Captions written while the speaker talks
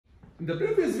In the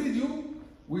previous video,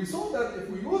 we saw that if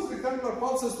we use rectangular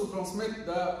pulses to transmit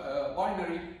the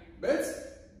binary bits,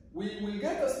 we will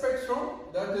get a spectrum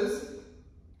that is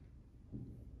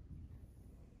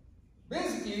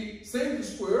basically sine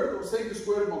squared or sine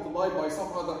squared multiplied by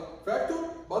some other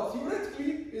factor, but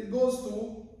theoretically it goes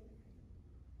to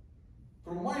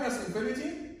from minus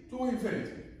infinity to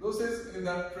infinity. This is in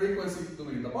the frequency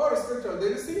domain. The power spectral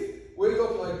density will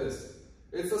look like this.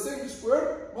 It's a sine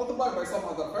squared multiplied by some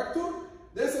other factor.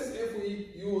 This is if we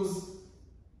use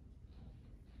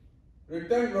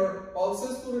rectangular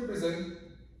pulses to represent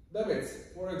the bits.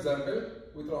 For example,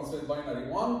 we transmit binary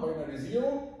 1, binary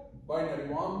 0, binary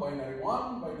 1, binary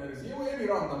 1, binary 0, any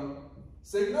random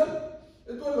signal.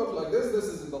 It will look like this. This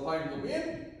is in the time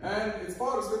domain, and its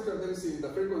power spectral density in the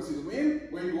frequency domain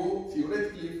will go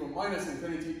theoretically from minus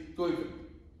infinity to infinity.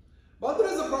 But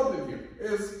there is a problem here,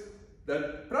 is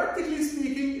that practically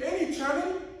speaking, any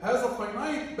channel has a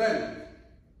finite bandwidth.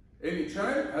 Any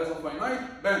channel has a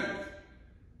finite bandwidth.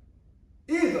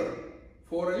 Either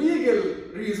for legal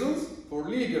reasons,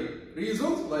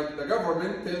 like the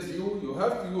government tells you, you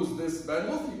have to use this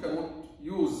bandwidth, you cannot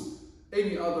use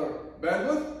any other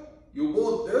bandwidth. You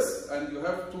bought this and you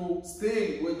have to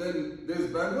stay within this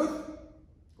bandwidth.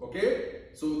 Okay?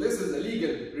 So this is a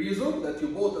legal reason that you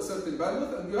bought a certain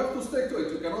bandwidth and you have to stick to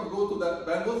it. You cannot go to the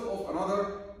bandwidth of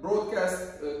another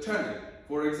broadcast channel.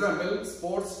 For example,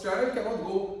 sports channel cannot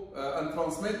go and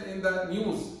transmit in the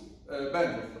news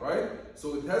bandwidth, right?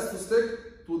 So it has to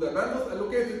stick to the bandwidth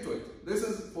allocated to it. This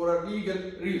is for a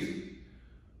legal reason.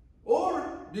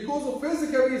 Or because of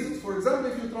physical reasons. For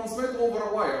example, if you transmit over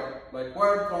a wire, like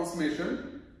wire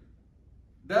transmission,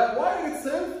 the wire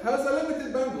itself has a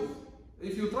limited bandwidth.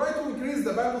 If you try to increase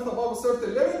the bandwidth above a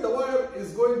certain limit, the wire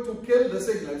is going to kill the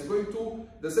signal.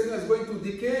 The signal is going to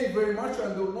decay very much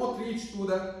and will not reach to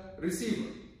the receiver.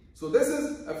 So this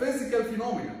is a physical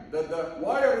phenomenon, that the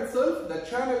wire itself, the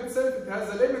channel itself, it has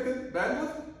a limited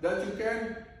bandwidth that you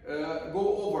can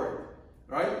go over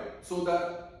it, right? So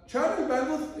the channel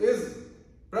bandwidth is,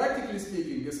 practically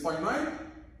speaking, is finite,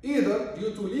 either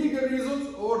due to legal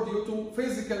reasons or due to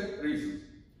physical reasons.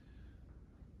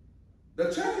 The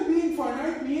channel being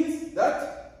finite means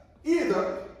that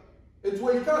either it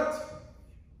will cut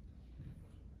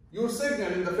your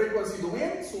signal in the frequency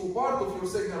domain, so part of your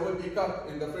signal will be cut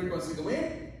in the frequency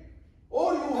domain,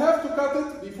 or you have to cut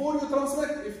it before you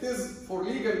transmit. If it is for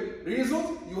legal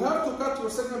reasons, you have to cut your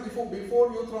signal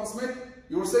before you transmit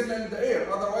your signal in the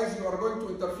air. Otherwise, you are going to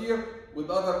interfere with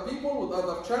other people, with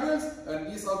other channels, and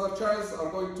these other channels are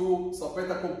going to submit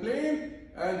a complaint,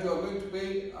 and you are going to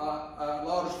pay a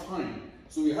large fine.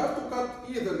 So you have to cut,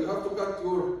 either you have to cut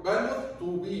your bandwidth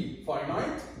to be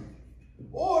finite,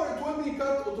 or it will be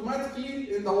cut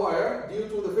automatically in the wire due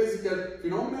to the physical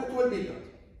phenomena. It will be cut.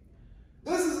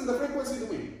 This is in the frequency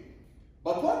domain.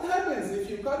 But what happens if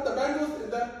you cut the bandwidth in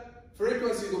the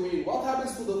frequency domain? What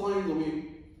happens to the time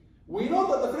domain? We know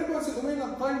that the frequency domain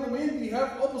and time domain, we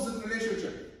have opposite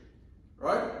relationship,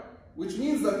 right? Which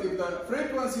means that if the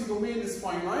frequency domain is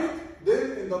finite,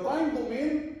 then in the time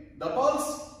domain, the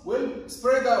pulse will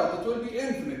spread out. It will be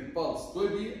infinite pulse. It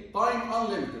will be time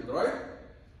unlimited, right?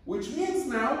 Which means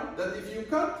now that if you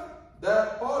cut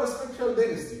the power spectral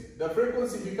density, the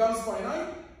frequency becomes finite.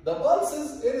 The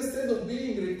pulses, instead of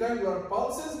being rectangular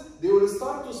pulses, they will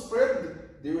start to spread.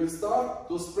 They will start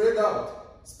to spread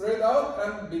out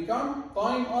and become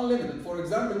time unlimited. For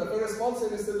example, the first pulse,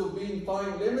 instead of being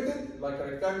time limited, like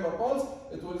a rectangular pulse,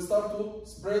 it will start to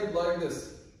spread like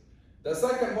this. The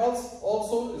second pulse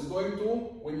also is going to,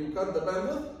 when you cut the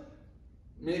bandwidth,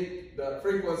 make the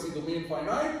frequency domain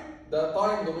finite. The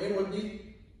time domain will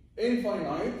be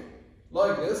infinite,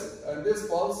 like this, and this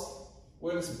pulse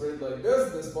will spread like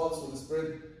this. This pulse will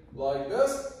spread like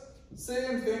this.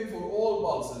 Same thing for all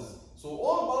pulses. So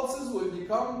all pulses will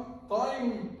become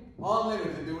time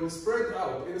unlimited. They will spread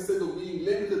out. Instead of being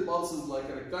limited pulses like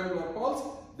a rectangular pulse,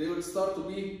 they will start to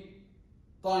be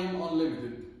time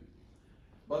unlimited.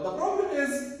 But the problem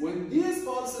is, when these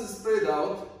pulses spread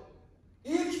out,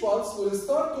 each pulse will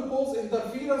start to cause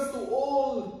interference to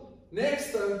all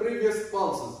next and previous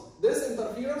pulses. This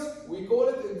interference, we call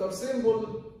it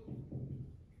intersymbol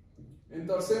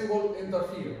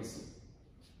interference.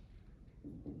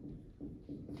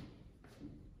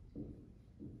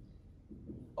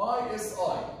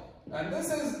 ISI. And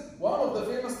this is one of the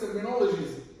famous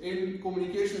terminologies in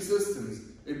communication systems,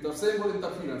 intersymbol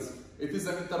interference. It is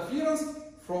an interference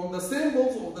from the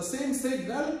symbols of the same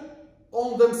signal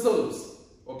on themselves.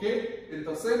 Okay?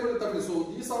 Intersymbol interference. So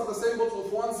these are the symbols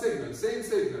of one signal, same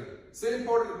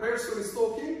person is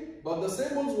talking, but the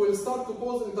symbols will start to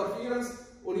cause interference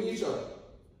on each other.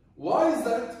 Why is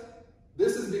that?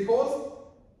 This is because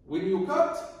when you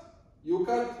cut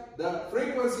the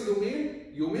frequency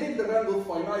domain, you make the bandwidth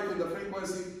finite in the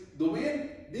frequency domain.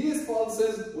 These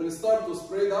pulses will start to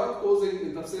spread out, causing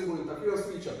intersymbol interference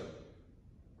to each other.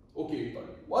 Okay, but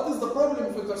what is the problem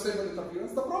of intersymbol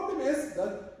interference? The problem is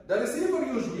that the receiver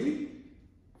usually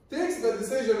takes the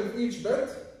decision of each bit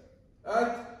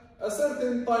at a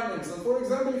certain time instant. For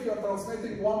example, if you are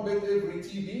transmitting 1 bit every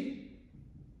TB,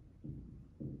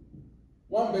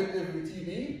 1 bit every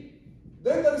TB,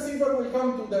 then the receiver will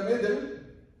come to the middle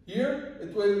here.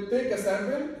 It will take a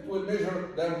sample, it will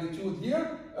measure the amplitude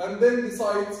here, and then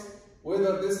decides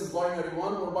whether this is binary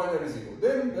 1 or binary 0.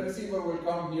 Then the receiver will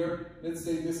come here, let's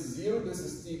say this is 0, this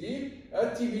is TB.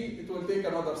 At TB, it will take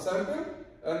another sample,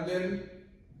 and then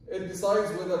it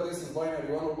decides whether this is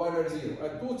binary 1 or binary 0.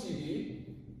 At 2 TB,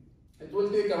 it will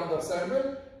take another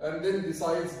sample, and then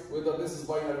decides whether this is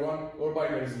binary 1 or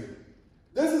binary 0.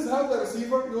 This is how the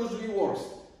receiver usually works.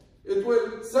 It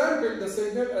will sample the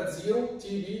signal at 0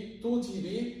 TB, 2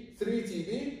 TB, 3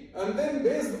 TB, and then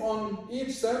based on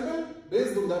each sample,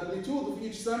 based on the amplitude of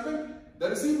each sample, the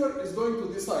receiver is going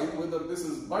to decide whether this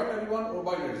is binary 1 or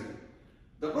binary 0.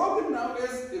 The problem now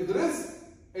is if there is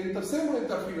intersymbol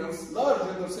interference, large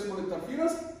intersymbol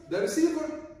interference, the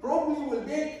receiver probably will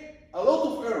make a lot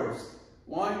of errors.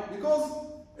 Why? Because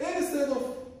instead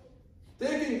of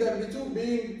taking the amplitude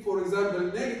being, for example,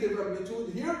 negative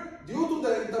amplitude here, due to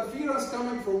the interference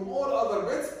coming from all other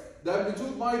bits, the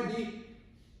amplitude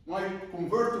might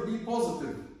convert to be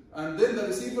positive. And then the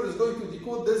receiver is going to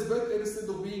decode this bit, instead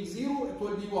of being 0, it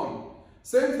will be 1.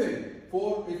 Same thing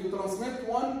for if you transmit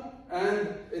 1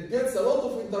 and it gets a lot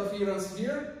of interference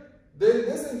here, then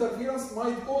this interference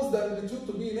might cause the amplitude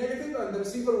to be negative and the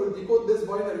receiver will decode this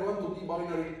binary 1 to be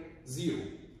binary 0.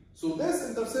 So this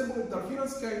intersymbol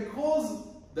interference can cause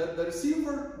that the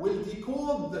receiver will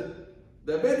decode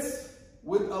the bits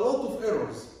with a lot of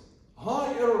errors,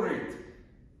 high error rate.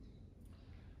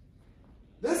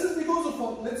 This is because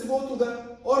of, let's go to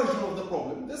the origin of the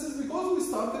problem. This is because we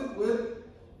started with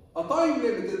a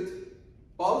time-limited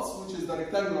pulse, which is the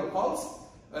rectangular pulse,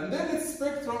 and then its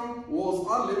spectrum was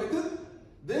unlimited.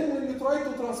 Then when you try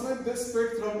to transmit this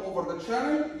spectrum over the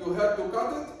channel, you have to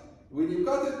cut it. When you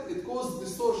cut it, it causes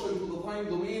distortion to the time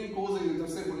domain, causing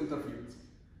intersymbol interference.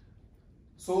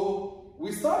 So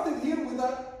we started here with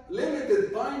a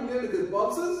limited time-limited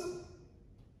pulses,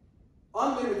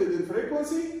 unlimited in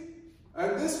frequency,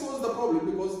 and this caused the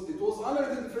problem because it was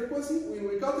unlimited in frequency. When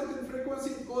we cut it in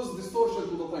frequency, it caused distortion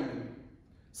to the time domain.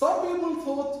 Some people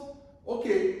thought,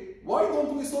 okay, why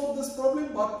don't we solve this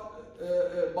problem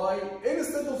by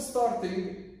instead of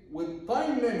starting with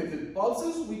time-limited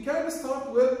pulses, we can start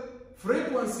with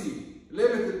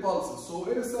frequency-limited pulses. So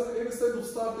instead of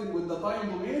starting with the time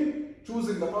domain,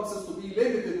 choosing the pulses to be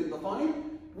limited in the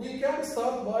time, we can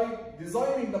start by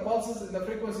designing the pulses in the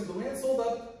frequency domain so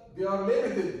that they are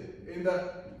limited in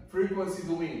the frequency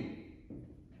domain.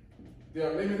 They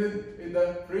are limited in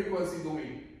the frequency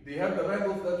domain. They have the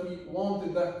bandwidth that we want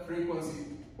in the frequency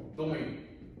domain.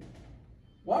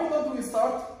 Why don't we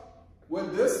start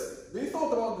with this? They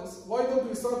thought about this. Why don't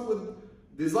we start with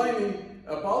designing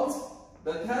a pulse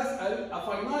that has a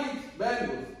finite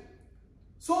bandwidth,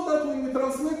 so that when we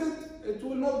transmit it, it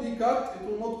will not be cut, it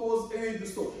will not cause any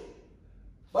distortion.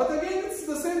 But again, it's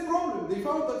the same problem. They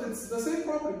found that it's the same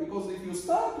problem because if you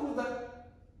start with a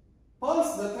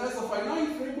pulse that has a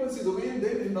finite frequency domain,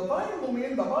 then in the time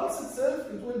domain, the pulse itself,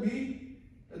 it will be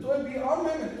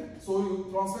unlimited. So you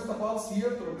transmit a pulse here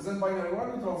to represent binary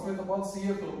 1, you transmit a pulse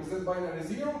here to represent binary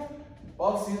 0,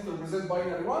 pulse here to represent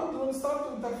binary 1, they will start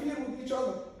to interfere with each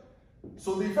other.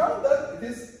 So they found that it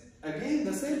is, again,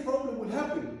 the same problem will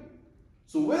happen.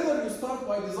 So whether you start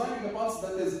by designing a pulse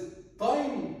that is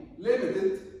time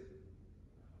limited,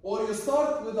 or you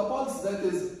start with a pulse that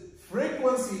is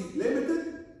frequency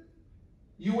limited,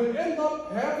 you will end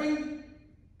up having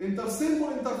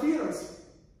intersymbol interference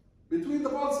between the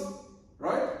pulses,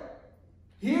 right?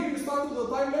 Here you start with the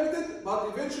time limited, but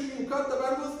eventually you cut the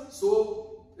bandwidth,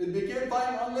 so it became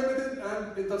time unlimited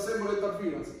and intersymbol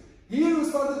interference. Here you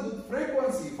started with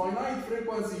frequency, finite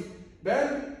frequency,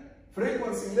 band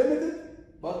frequency limited,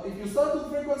 but if you start with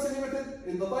frequency limited,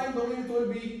 in the time domain it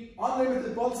will be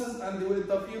unlimited pulses and they will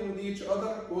interfere with each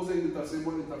other, causing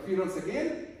intersymbol interference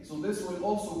again. So this will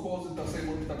also cause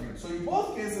intersymbol interference. So in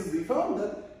both cases, they found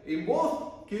that in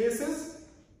both cases,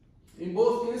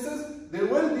 there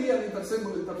will be an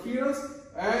intersymbol interference,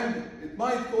 and it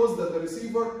might cause that the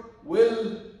receiver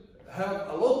will have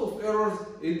a lot of errors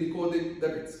in decoding the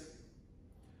bits.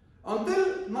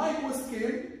 Until Nyquist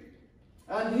came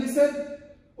and he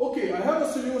said, okay, I have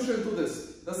a solution to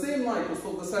this, the same Nyquist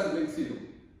of the sampling theorem.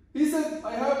 He said,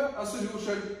 I have a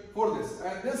solution for this.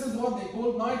 And this is what they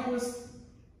call Nyquist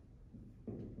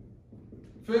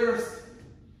first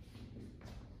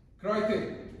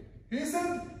criteria. He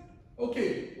said,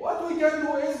 okay, what we can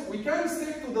do is we can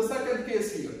stick to the second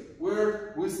case here,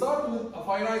 where we start with a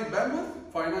finite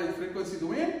bandwidth, finite frequency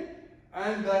domain,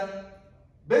 and the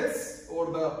bits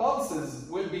or the pulses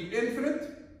will be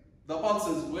infinite. The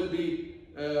pulses will be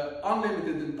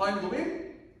unlimited in time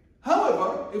domain.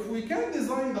 However, if we can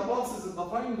design the pulses in the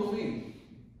time domain,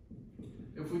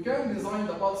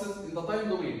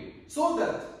 so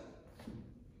that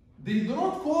they do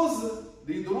not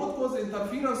cause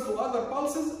interference to other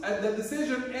pulses at the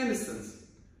decision instance.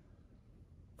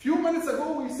 Few minutes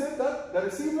ago we said that the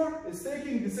receiver is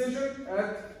taking decision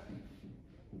at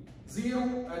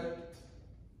 0, at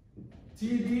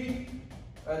TB,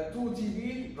 at 2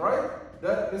 TB, right?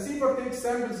 The receiver takes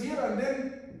samples here and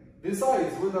then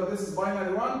decides whether this is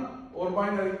binary 1 or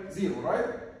binary 0, right?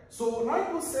 So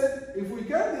Nyquist said, if we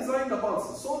can design the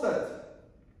pulses so that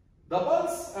the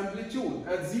pulse amplitude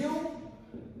at 0,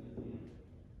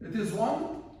 it is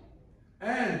 1,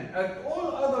 and at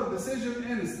all other decision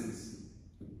instances,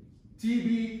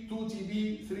 TB, 2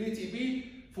 TB, 3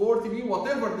 TB, 4 TB,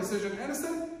 whatever decision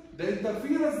instant, the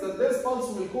interference that this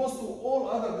pulse will cause to all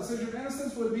other decision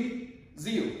instances will be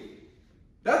 0.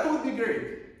 That would be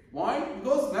great. Why?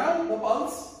 Because now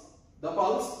the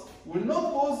pulse will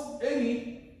not cause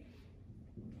any,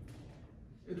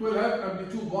 it will have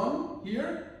amplitude 1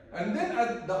 here, and then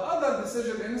at the other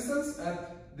decision instance,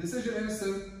 at decision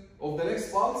instant of the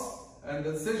next pulse, and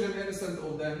the decision instant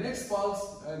of the next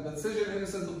pulse, and the decision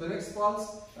instant of the next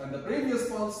pulse, and the previous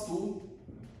pulse to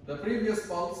the previous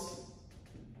pulse,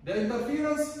 the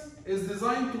interference is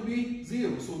designed to be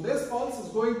 0. So this pulse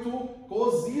is going to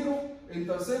cause 0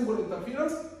 intersymbol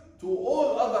interference to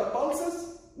all other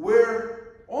pulses,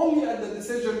 where only at the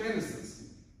decision instance,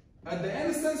 at the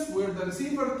instance where the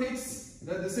receiver takes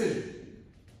the decision.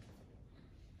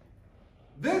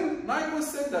 Then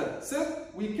Nyquist said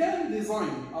we can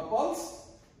design a pulse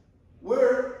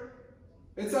where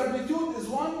its amplitude is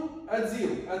 1 at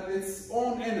 0, at its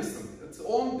own instant, its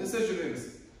own decision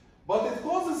instant. But it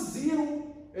causes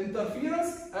 0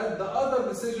 interference at the other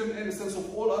decision instance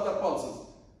of all other pulses.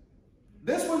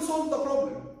 This will solve the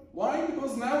problem. Why?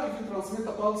 Because now if you transmit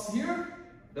a pulse here,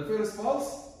 the first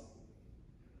pulse,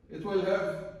 it will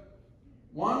have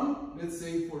 1, let's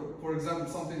say for example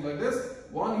something like this,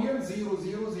 1 here, 0,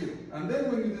 0, 0. And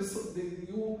then when you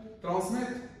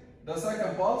transmit the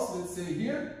second pulse, let's say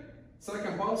here,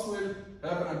 second pulse will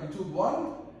have an amplitude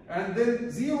 1, and then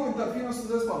 0 interference to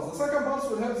this pulse. The second pulse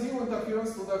will have 0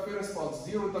 interference to the first pulse,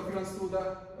 0 interference to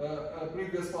the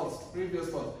previous pulse,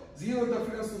 0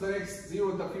 interference to the next,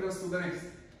 0 interference to the next.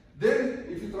 Then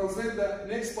if you transmit the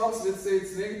next pulse, let's say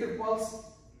it's negative pulse,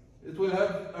 it will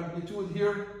have amplitude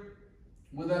here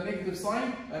with a negative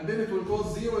sign, and then it will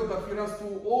cause 0 interference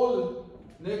to all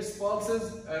next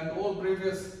pulses and all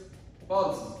previous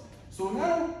pulses. So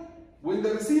now, when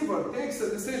the receiver takes a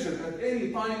decision at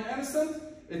any time instant,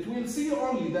 it will see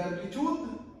only the amplitude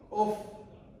of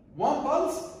one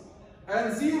pulse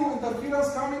and 0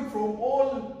 interference coming from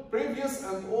all previous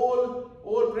and all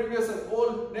previous and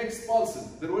all next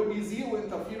pulses. There will be 0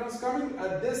 interference coming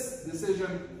at this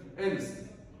decision instant.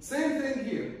 Same thing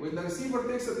here. When the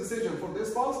receiver takes a decision for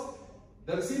this pulse,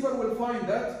 the receiver will find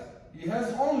that he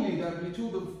has only the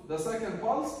amplitude of the second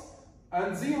pulse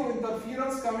and 0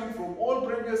 interference coming from all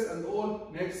previous and all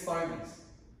next timings.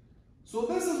 So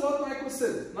this is what Nyquist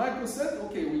said. Nyquist said,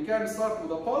 okay, we can start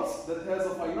with a pulse that has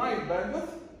a finite bandwidth,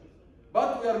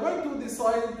 but we are going to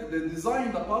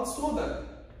design the pulse so that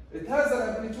it has an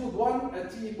amplitude 1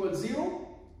 at t equals 0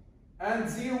 and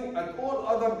 0 at all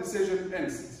other decision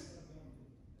instances.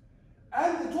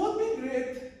 And it would be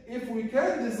great if we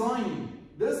can design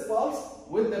this pulse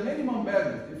with the minimum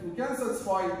bandwidth, if we can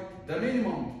satisfy the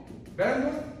minimum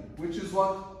bandwidth, which is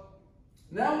what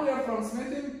now we are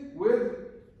transmitting with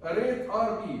a rate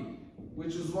RB,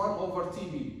 which is 1 over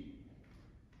TB,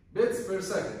 bits per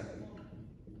second.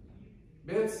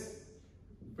 Bits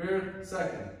per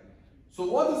second. So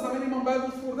what is the minimum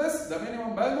bandwidth for this? The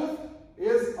minimum bandwidth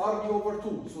is RB over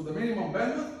 2. So the minimum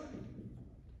bandwidth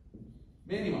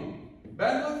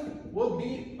would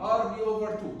be RB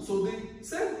over 2. So they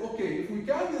said, okay, if we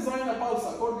can design a pulse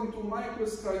according to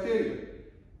Nyquist criteria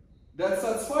that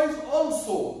satisfies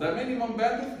also the minimum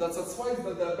bandwidth, that satisfies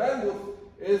that the bandwidth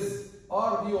is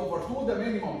RB over 2, the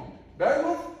minimum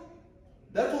bandwidth,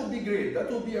 that would be great,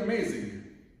 that would be amazing.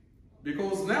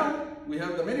 Because now we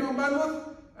have the minimum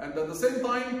bandwidth, and at the same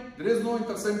time there is no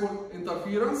intersymbol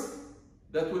interference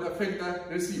that will affect the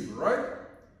receiver, right?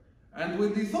 And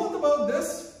when they thought about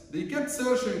this, they kept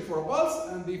searching for a pulse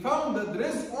and they found that there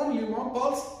is only one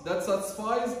pulse that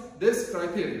satisfies this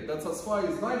criteria, that satisfies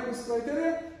Nyquist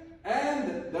criteria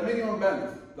and the minimum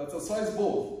bandwidth, that satisfies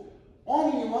both.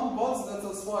 Only one pulse that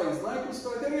satisfies Nyquist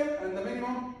criteria and the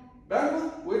minimum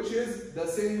bandwidth, which is the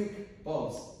sync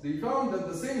pulse. They found that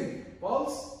the sync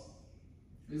pulse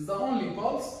is the only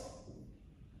pulse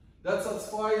that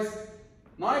satisfies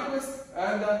Nyquist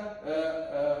and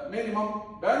the minimum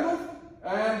bandwidth,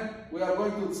 and we are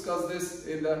going to discuss this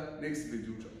in the next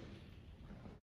video.